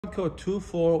Code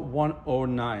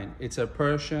 24109. It's a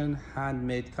Persian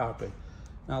handmade carpet.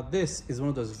 Now this is one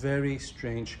of those very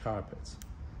strange carpets.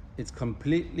 It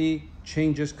completely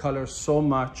changes color so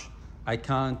much. I've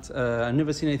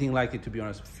never seen anything like it, to be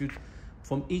honest.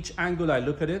 From each angle I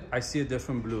look at it, I see a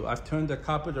different blue. I've turned the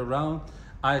carpet around.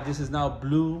 This is now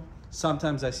blue.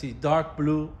 Sometimes I see dark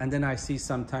blue, and then I see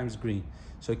sometimes green.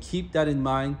 So keep that in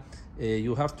mind.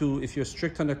 You have to, if you're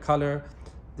strict on the color,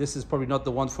 this is probably not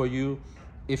the one for you.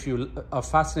 If you are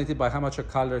fascinated by how much a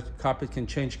carpet can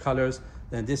change colors,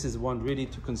 then this is one really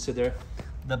to consider.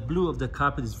 The blue of the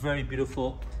carpet is very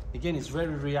beautiful. Again, it's very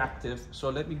reactive. So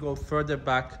let me go further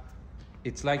back.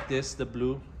 It's like this, the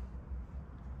blue.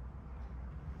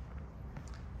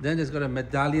 Then there's got a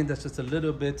medallion that's just a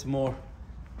little bit more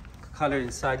color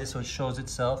inside it, so it shows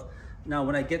itself. Now,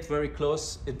 when I get very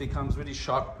close, it becomes really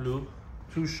sharp blue,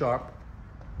 too sharp.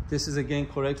 This is again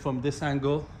correct from this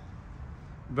angle.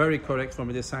 Very correct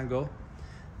from this angle.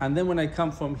 And then when I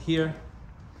come from here,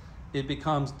 it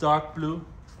becomes dark blue.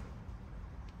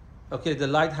 Okay, the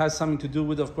light has something to do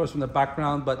with, of course, from the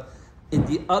background, but in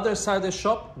the other side of the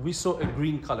shop, we saw a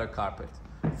green color carpet.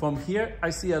 From here, I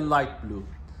see a light blue,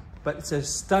 but it's a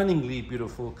stunningly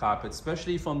beautiful carpet,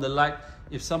 especially from the light.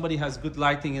 If somebody has good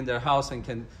lighting in their house and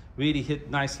can really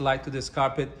hit nice light to this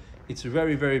carpet, it's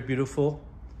very, very beautiful.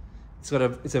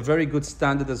 It's a very good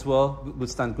standard as well,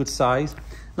 good size.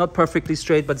 Not perfectly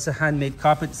straight, but it's a handmade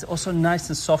carpet. It's also nice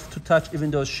and soft to touch, even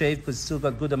though it's shaved, because it's still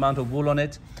got good amount of wool on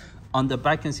it. On the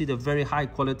back, you can see the very high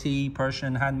quality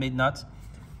Persian handmade nuts.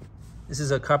 This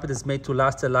is a carpet that's made to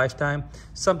last a lifetime.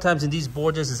 Sometimes in these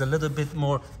borders, there's a little bit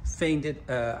more faded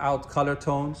out color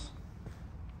tones.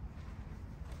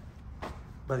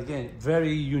 But again,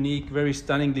 very unique, very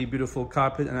stunningly beautiful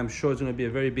carpet, and I'm sure it's going to be a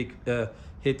very big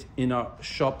hit in our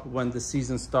shop when the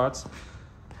season starts.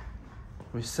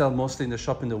 We sell mostly in the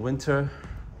shop in the winter.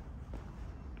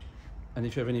 And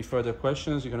if you have any further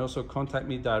questions, you can also contact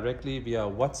me directly via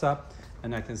WhatsApp,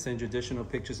 and I can send you additional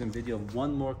pictures and video of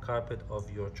one more carpet of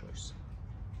your choice.